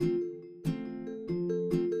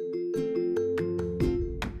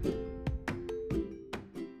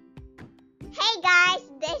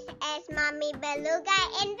Beluga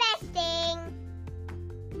Investing.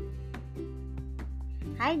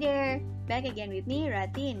 Hi there, back again with me,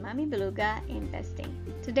 Rati in Mami Beluga Investing.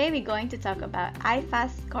 Today we're going to talk about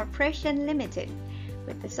iFast Corporation Limited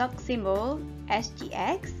with the stock symbol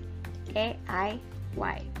SGX-AIY.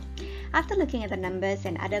 After looking at the numbers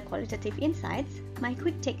and other qualitative insights, my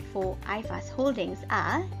quick take for iFast Holdings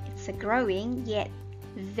are it's a growing yet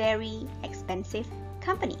very expensive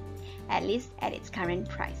company, at least at its current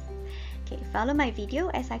price. Okay, follow my video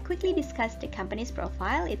as I quickly discuss the company's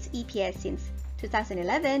profile, its EPS since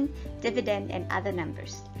 2011, dividend and other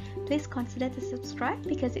numbers. Please consider to subscribe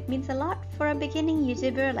because it means a lot for a beginning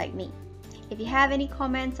YouTuber like me. If you have any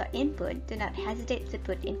comments or input, do not hesitate to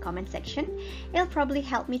put in comment section. It'll probably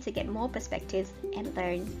help me to get more perspectives and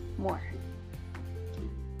learn more.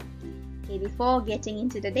 Okay, before getting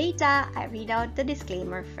into the data, I read out the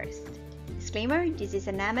disclaimer first. Disclaimer, this is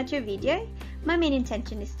an amateur video. My main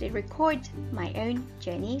intention is to record my own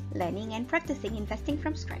journey, learning and practicing investing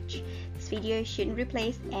from scratch. This video shouldn't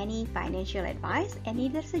replace any financial advice and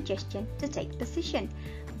neither suggestion to take position,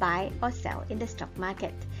 buy or sell in the stock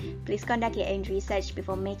market. Please conduct your own research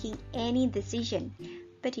before making any decision.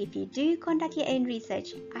 But if you do conduct your own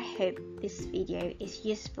research, I hope this video is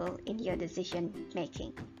useful in your decision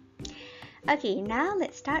making. Okay, now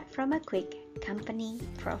let's start from a quick company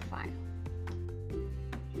profile.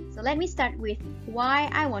 So let me start with why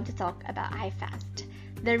I want to talk about iFast.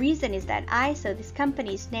 The reason is that I saw this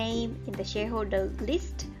company's name in the shareholder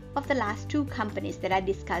list of the last two companies that I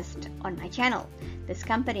discussed on my channel. These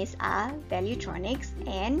companies are Valuetronics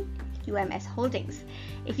and UMS Holdings.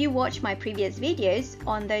 If you watch my previous videos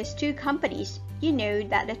on those two companies, you know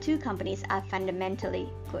that the two companies are fundamentally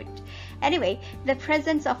good. Anyway, the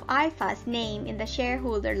presence of iFast's name in the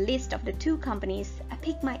shareholder list of the two companies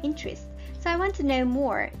piqued my interest. So I want to know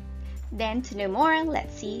more. Then to know more,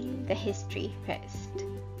 let's see the history first.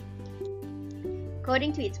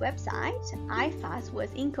 According to its website, iFast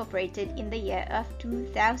was incorporated in the year of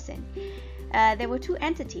 2000. There were two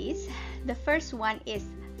entities. The first one is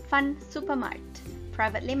Fundsupermart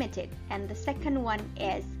Private Limited and the second one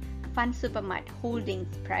is Fundsupermart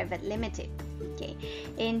Holdings Private Limited. Okay.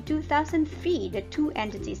 In 2003, the two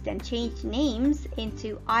entities then changed names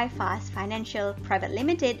into iFast Financial Private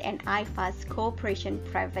Limited and iFast Corporation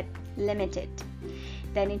Private Limited.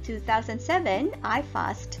 Then in 2007,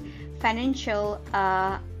 iFast Financial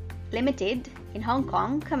Limited in Hong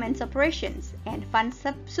Kong commenced operations and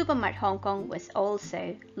Fundsupermart Hong Kong was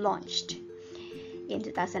also launched. In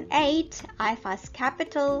 2008, iFast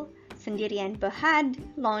Capital Sendirian Berhad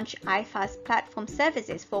launched iFast Platform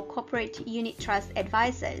Services for corporate unit trust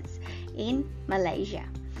advisors in Malaysia.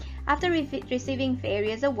 After receiving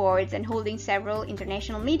various awards and holding several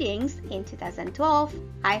international meetings, in 2012,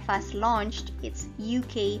 iFast launched its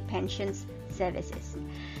UK pensions services.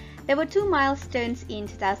 There were two milestones in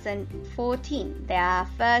 2014. There are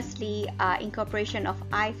firstly incorporation of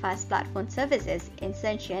iFast Platform Services in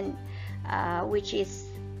Shenzhen, which is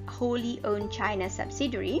wholly owned China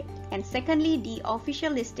subsidiary, and secondly the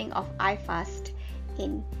official listing of iFast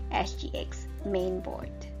in SGX main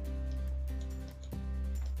board.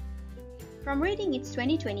 From reading its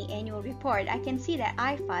 2020 annual report, I can see that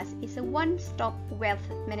iFast is a one-stop wealth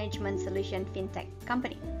management solution fintech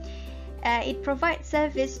company. It provides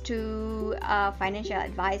service to financial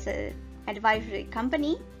advisory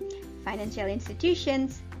company, financial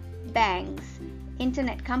institutions, banks,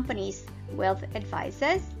 internet companies, wealth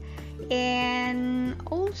advisors, and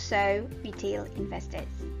also retail investors.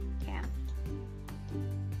 Yeah.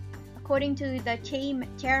 According to the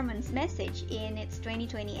chairman's message in its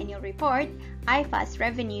 2020 annual report, iFast's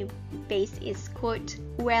revenue base is, quote,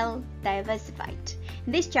 well diversified.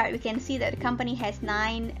 In this chart, we can see that the company has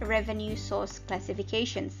 9 revenue source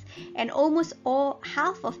classifications, and almost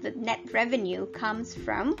half of the net revenue comes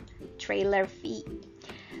from trailer fee.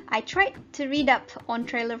 I tried to read up on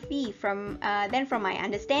trailer fee from my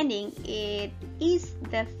understanding, it is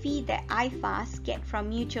the fee that iFast get from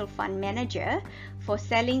mutual fund manager for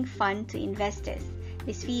selling fund to investors.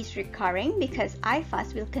 This fee is recurring because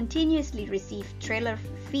iFast will continuously receive trailer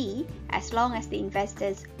fee as long as the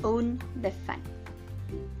investors own the fund.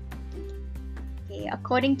 Okay,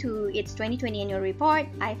 according to its 2020 annual report,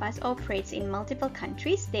 iFast operates in multiple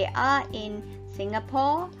countries. They are in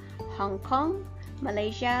Singapore, Hong Kong,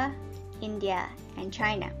 Malaysia, India, and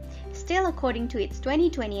China. Still, according to its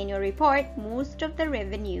 2020 annual report, most of the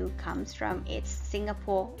revenue comes from its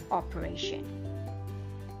Singapore operation.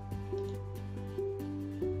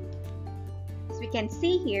 As we can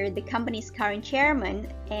see here, the company's current chairman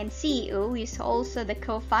and CEO is also the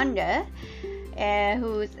co-founder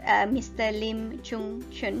who's Mr. Lim Chung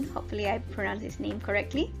Chun. Hopefully I pronounced his name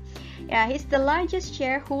correctly. He's the largest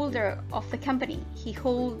shareholder of the company. He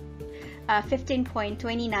holds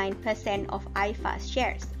 15.29% of iFAST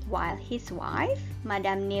shares, while his wife,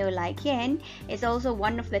 Madame Neo Lai Kien, is also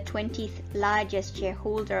one of the 20th largest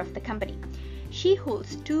shareholder of the company. She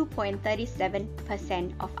holds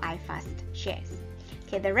 2.37% of iFAST shares.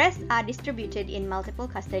 Okay, the rest are distributed in multiple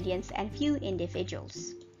custodians and few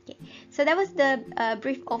individuals. Okay, so that was the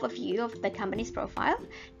brief overview of the company's profile.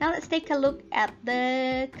 Now let's take a look at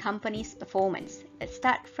the company's performance. Let's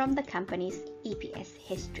start from the company's EPS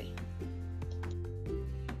history.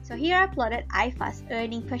 So here I plotted iFAST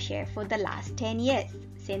earning per share for the last 10 years,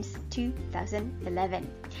 since 2011.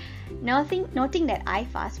 Noting that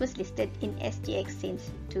iFAST was listed in SGX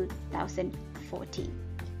since 2014.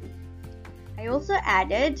 I also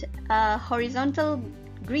added a horizontal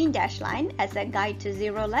green dash line as a guide to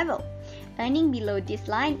zero level. Earning below this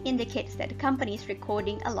line indicates that the company is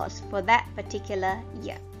recording a loss for that particular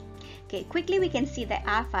year. Okay, quickly we can see that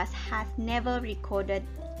iFAST has never recorded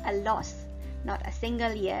a loss, not a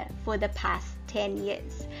single year, for the past 10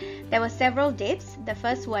 years. There were several dips. The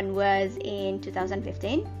first one was in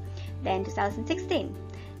 2015, then 2016.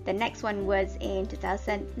 The next one was in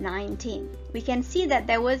 2019. We can see that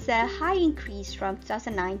there was a high increase from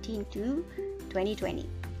 2019 to 2020.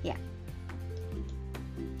 Yeah.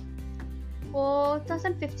 For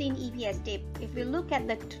 2015 EPS dip, if we look at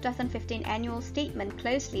the 2015 annual statement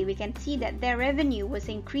closely, we can see that their revenue was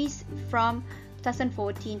increased from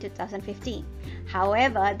 2014 to 2015.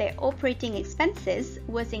 However, their operating expenses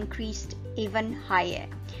was increased even higher.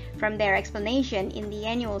 From their explanation in the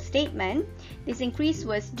annual statement, this increase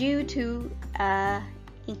was due to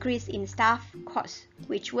increase in staff costs,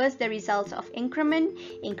 which was the result of increment,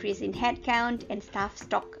 increase in headcount, and staff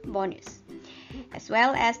stock bonus. As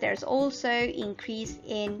well as there's also increase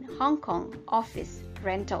in Hong Kong office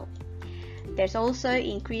rental. There's also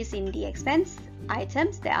increase in the expense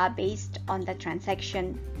items that are based on the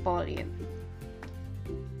transaction volume.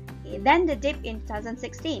 Okay, then the dip in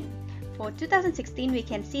 2016. For 2016, we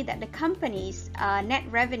can see that the company's net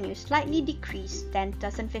revenue slightly decreased than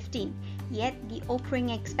 2015, yet the operating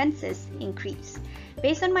expenses increased.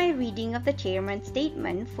 Based on my reading of the chairman's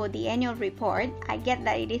statement for the annual report, I get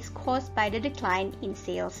that it is caused by the decline in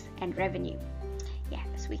sales and revenue. Yeah,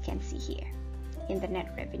 as we can see here in the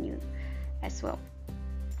net revenue as well.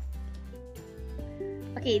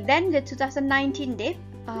 Okay, then the 2019 dip.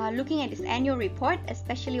 Looking at its annual report,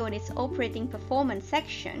 especially on its operating performance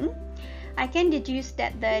section, I can deduce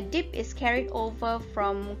that the dip is carried over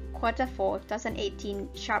from Q4 2018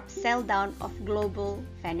 sharp sell down of global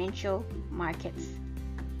financial markets.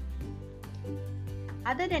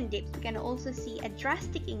 Other than dips, we can also see a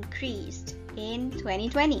drastic increase in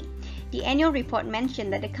 2020. The annual report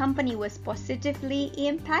mentioned that the company was positively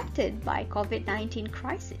impacted by COVID-19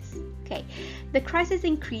 crisis. Okay, the crisis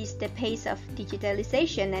increased the pace of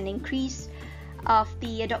digitalization and increase of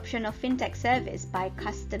the adoption of fintech service by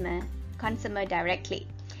consumer directly.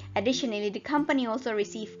 Additionally, the company also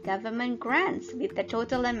received government grants with the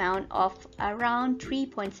total amount of around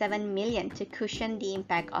 3.7 million to cushion the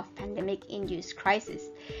impact of pandemic-induced crisis.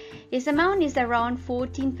 This amount is around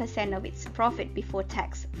 14% of its profit before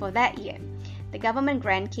tax for that year. The government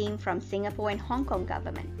grant came from Singapore and Hong Kong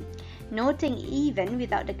government. Noting even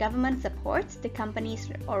without the government supports, the company is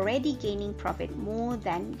already gaining profit more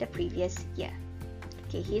than the previous year.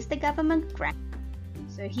 Okay, here's the government grant.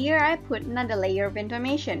 So here I put another layer of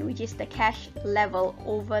information, which is the cash level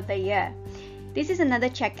over the year. This is another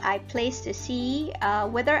check I placed to see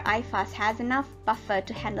whether iFAST has enough buffer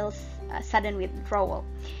to handle sudden withdrawal.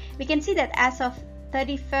 We can see that as of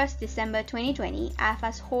 31st December 2020,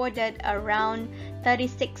 iFAST hoarded around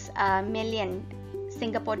 36 million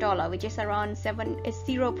Singapore dollar, which is around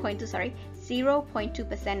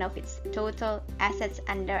 0.2% of its total assets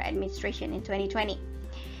under administration in 2020.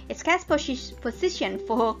 Its cash position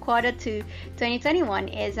for Q2 2021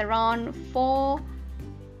 is around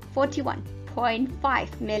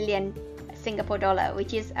 41.5 million Singapore dollar,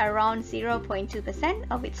 which is around 0.2%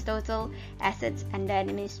 of its total assets under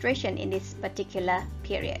administration in this particular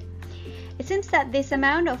period. It seems that this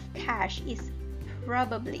amount of cash is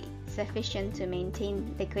probably sufficient to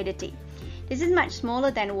maintain liquidity. This is much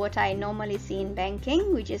smaller than what I normally see in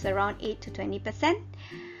banking, which is around 8 to 20%.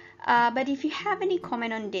 But if you have any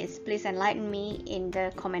comment on this, please enlighten me in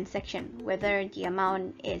the comment section whether the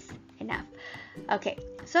amount is enough. Okay,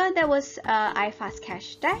 so that was iFAST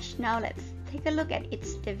Cash Dash. Now let's take a look at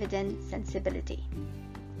its dividend sensibility.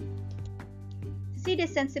 To see the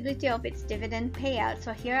sensibility of its dividend payout,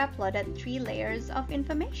 so here I plotted 3 layers of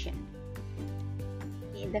information.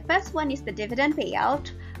 Okay, the first one is the dividend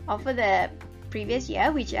payout over the previous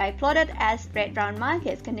year, which I plotted as red round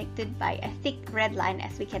markers connected by a thick red line,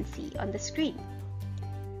 as we can see on the screen.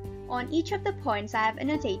 On each of the points, I have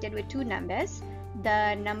annotated with two numbers.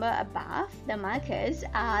 The number above, the markers,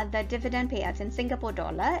 are the dividend payouts in Singapore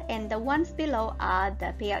dollar, and the ones below are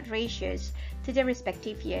the payout ratios to the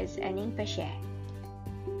respective year's earning per share.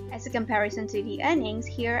 As a comparison to the earnings,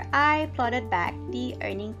 here I plotted back the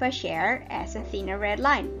earning per share as a thinner red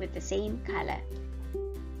line with the same color.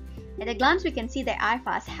 At a glance, we can see that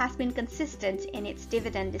iFAST has been consistent in its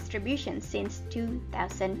dividend distribution since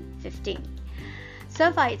 2015.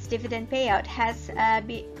 So far, its dividend payout has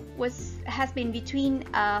been between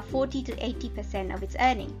 40 to 80% of its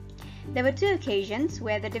earning. There were two occasions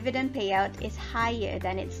where the dividend payout is higher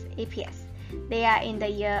than its EPS. They are in the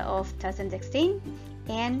year of 2016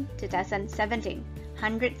 and 2017,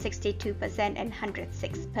 162% and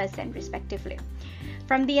 106% respectively.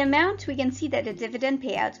 From the amount, we can see that the dividend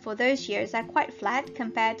payouts for those years are quite flat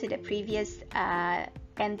compared to the previous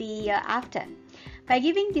and the year after. By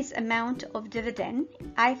giving this amount of dividend,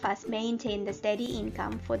 iFAST maintained the steady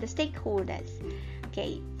income for the stakeholders.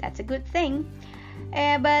 Okay, that's a good thing.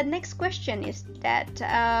 But next question is that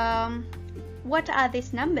what are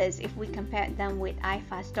these numbers if we compare them with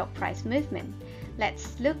iFAST stock price movement?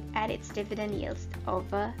 Let's look at its dividend yields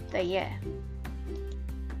over the year.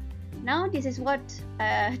 Now this is what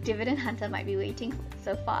a dividend hunter might be waiting for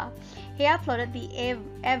so far. Here I plotted the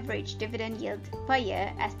average dividend yield per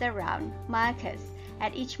year as the round markers.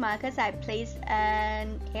 At each markers I placed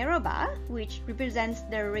an arrow bar which represents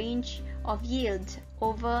the range of yield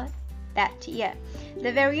over that year.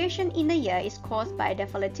 The variation in a year is caused by the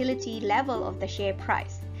volatility level of the share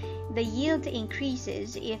price. The yield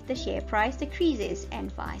increases if the share price decreases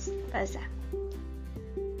and vice versa.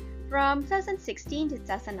 From 2016 to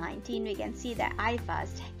 2019, we can see that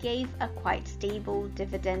iFAST gave a quite stable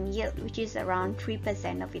dividend yield, which is around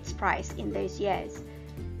 3% of its price in those years.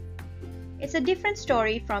 It's a different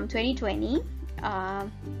story from 2020.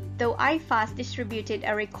 Though iFAST distributed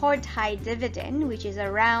a record high dividend, which is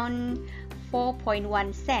around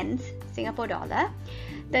 4.1 cents Singapore dollar,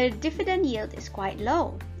 the dividend yield is quite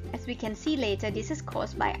low. As we can see later, this is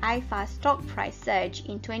caused by iFAST stock price surge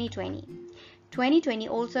in 2020. 2020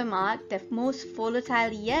 also marked the most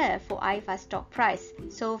volatile year for iFAST stock price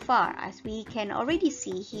so far, as we can already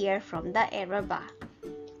see here from the error bar.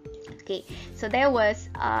 Okay, so there was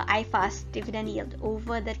iFAST dividend yield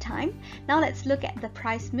over the time. Now let's look at the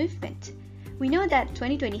price movement. We know that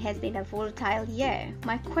 2020 has been a volatile year.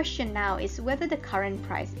 My question now is whether the current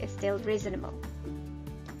price is still reasonable.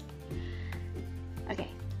 Okay.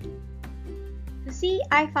 To see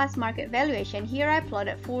iFAST market valuation, here I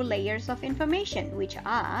plotted 4 layers of information, which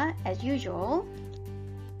are, as usual,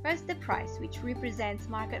 first the price, which represents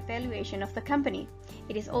market valuation of the company.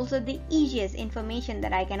 It is also the easiest information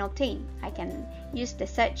that I can obtain. I can use the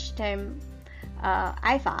search term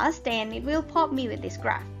iFAST and it will pop me with this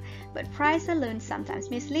graph. But price alone is sometimes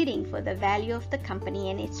misleading for the value of the company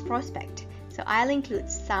and its prospect. So I'll include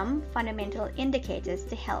some fundamental indicators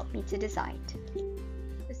to help me to decide.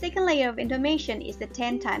 The second layer of information is the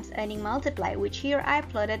 10 times earning multiply, which here I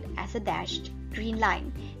plotted as a dashed green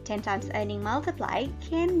line. 10 times earning multiply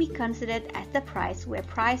can be considered as the price where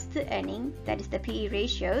price to earning, that is the PE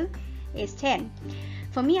ratio, is 10.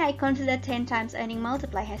 For me, I consider 10 times earning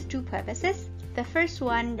multiply has two purposes. The first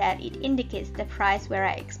one, that it indicates the price where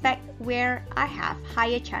I expect where I have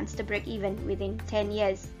higher chance to break even within 10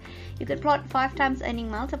 years. You could plot 5 times earning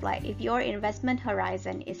multiply if your investment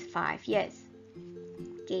horizon is 5 years.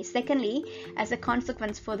 Okay, secondly, as a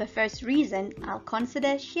consequence for the first reason, I'll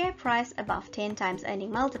consider share price above 10 times earning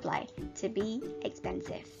multiply to be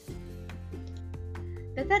expensive.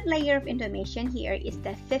 The third layer of information here is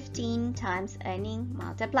the 15 times earning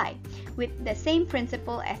multiply. With the same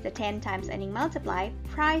principle as the 10 times earning multiply,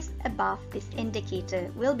 price above this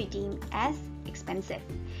indicator will be deemed as expensive.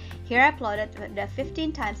 Here I plotted the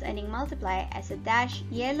 15 times earning multiply as a dashed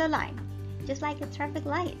yellow line, just like a traffic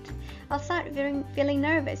light. I'll start feeling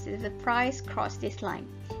nervous if the price crossed this line,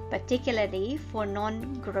 particularly for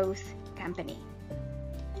non-growth company.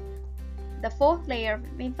 The fourth layer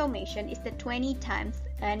of information is the 20 times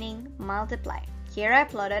earning multiply. Here I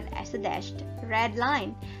plotted as a dashed red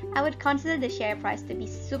line. I would consider the share price to be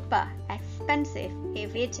super expensive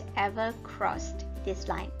if it ever crossed this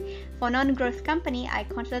line. For non-growth company, I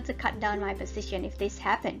consider to cut down my position if this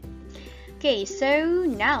happened. Okay, so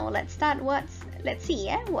now let's see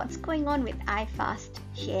what's going on with iFAST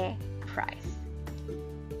share price.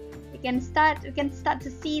 We can start to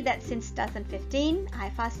see that since 2015,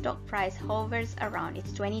 iFAST stock price hovers around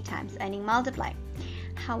its 20 times earning multiply.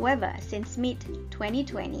 However, since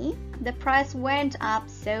mid-2020, the price went up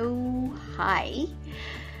so high.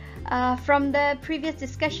 From the previous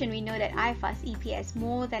discussion, we know that iFast EPS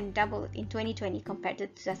more than doubled in 2020 compared to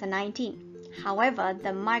 2019. However,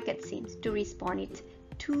 the market seems to respond it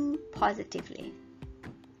too positively.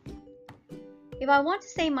 If I want to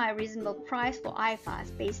say my reasonable price for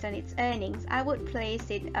iFast based on its earnings, I would place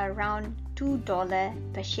it around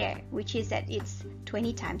 $2 per share, which is at its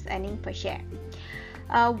 20 times earnings per share.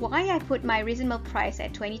 Why I put my reasonable price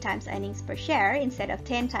at 20 times earnings per share instead of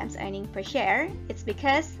 10 times earnings per share, it's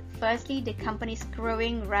because firstly, the company is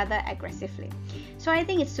growing rather aggressively. So I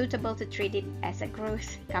think it's suitable to treat it as a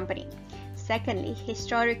growth company. Secondly,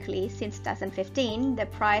 historically, since 2015, the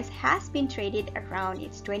price has been traded around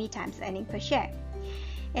its 20 times earnings per share.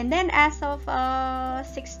 And then as of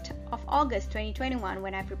 6th of August 2021,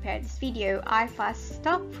 when I prepared this video, iFast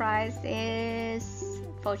stock price is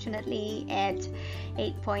fortunately at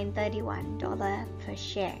 $8.31 per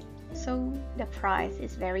share. So the price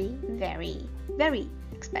is very, very, very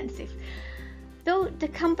expensive. Though the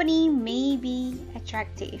company may be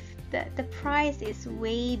attractive, the price is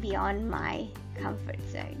way beyond my comfort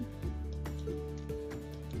zone.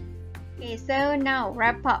 Okay, so now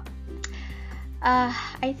wrap up.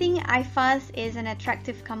 I think iFast is an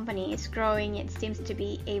attractive company. It's growing. It seems to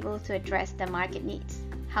be able to address the market needs.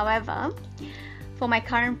 However, for my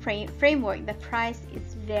current framework, the price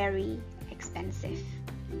is very expensive.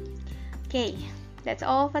 Okay, that's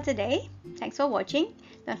all for today. Thanks for watching.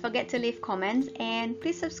 Don't forget to leave comments and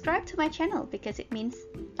please subscribe to my channel because it means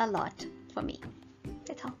a lot for me.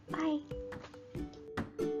 That's all. Bye.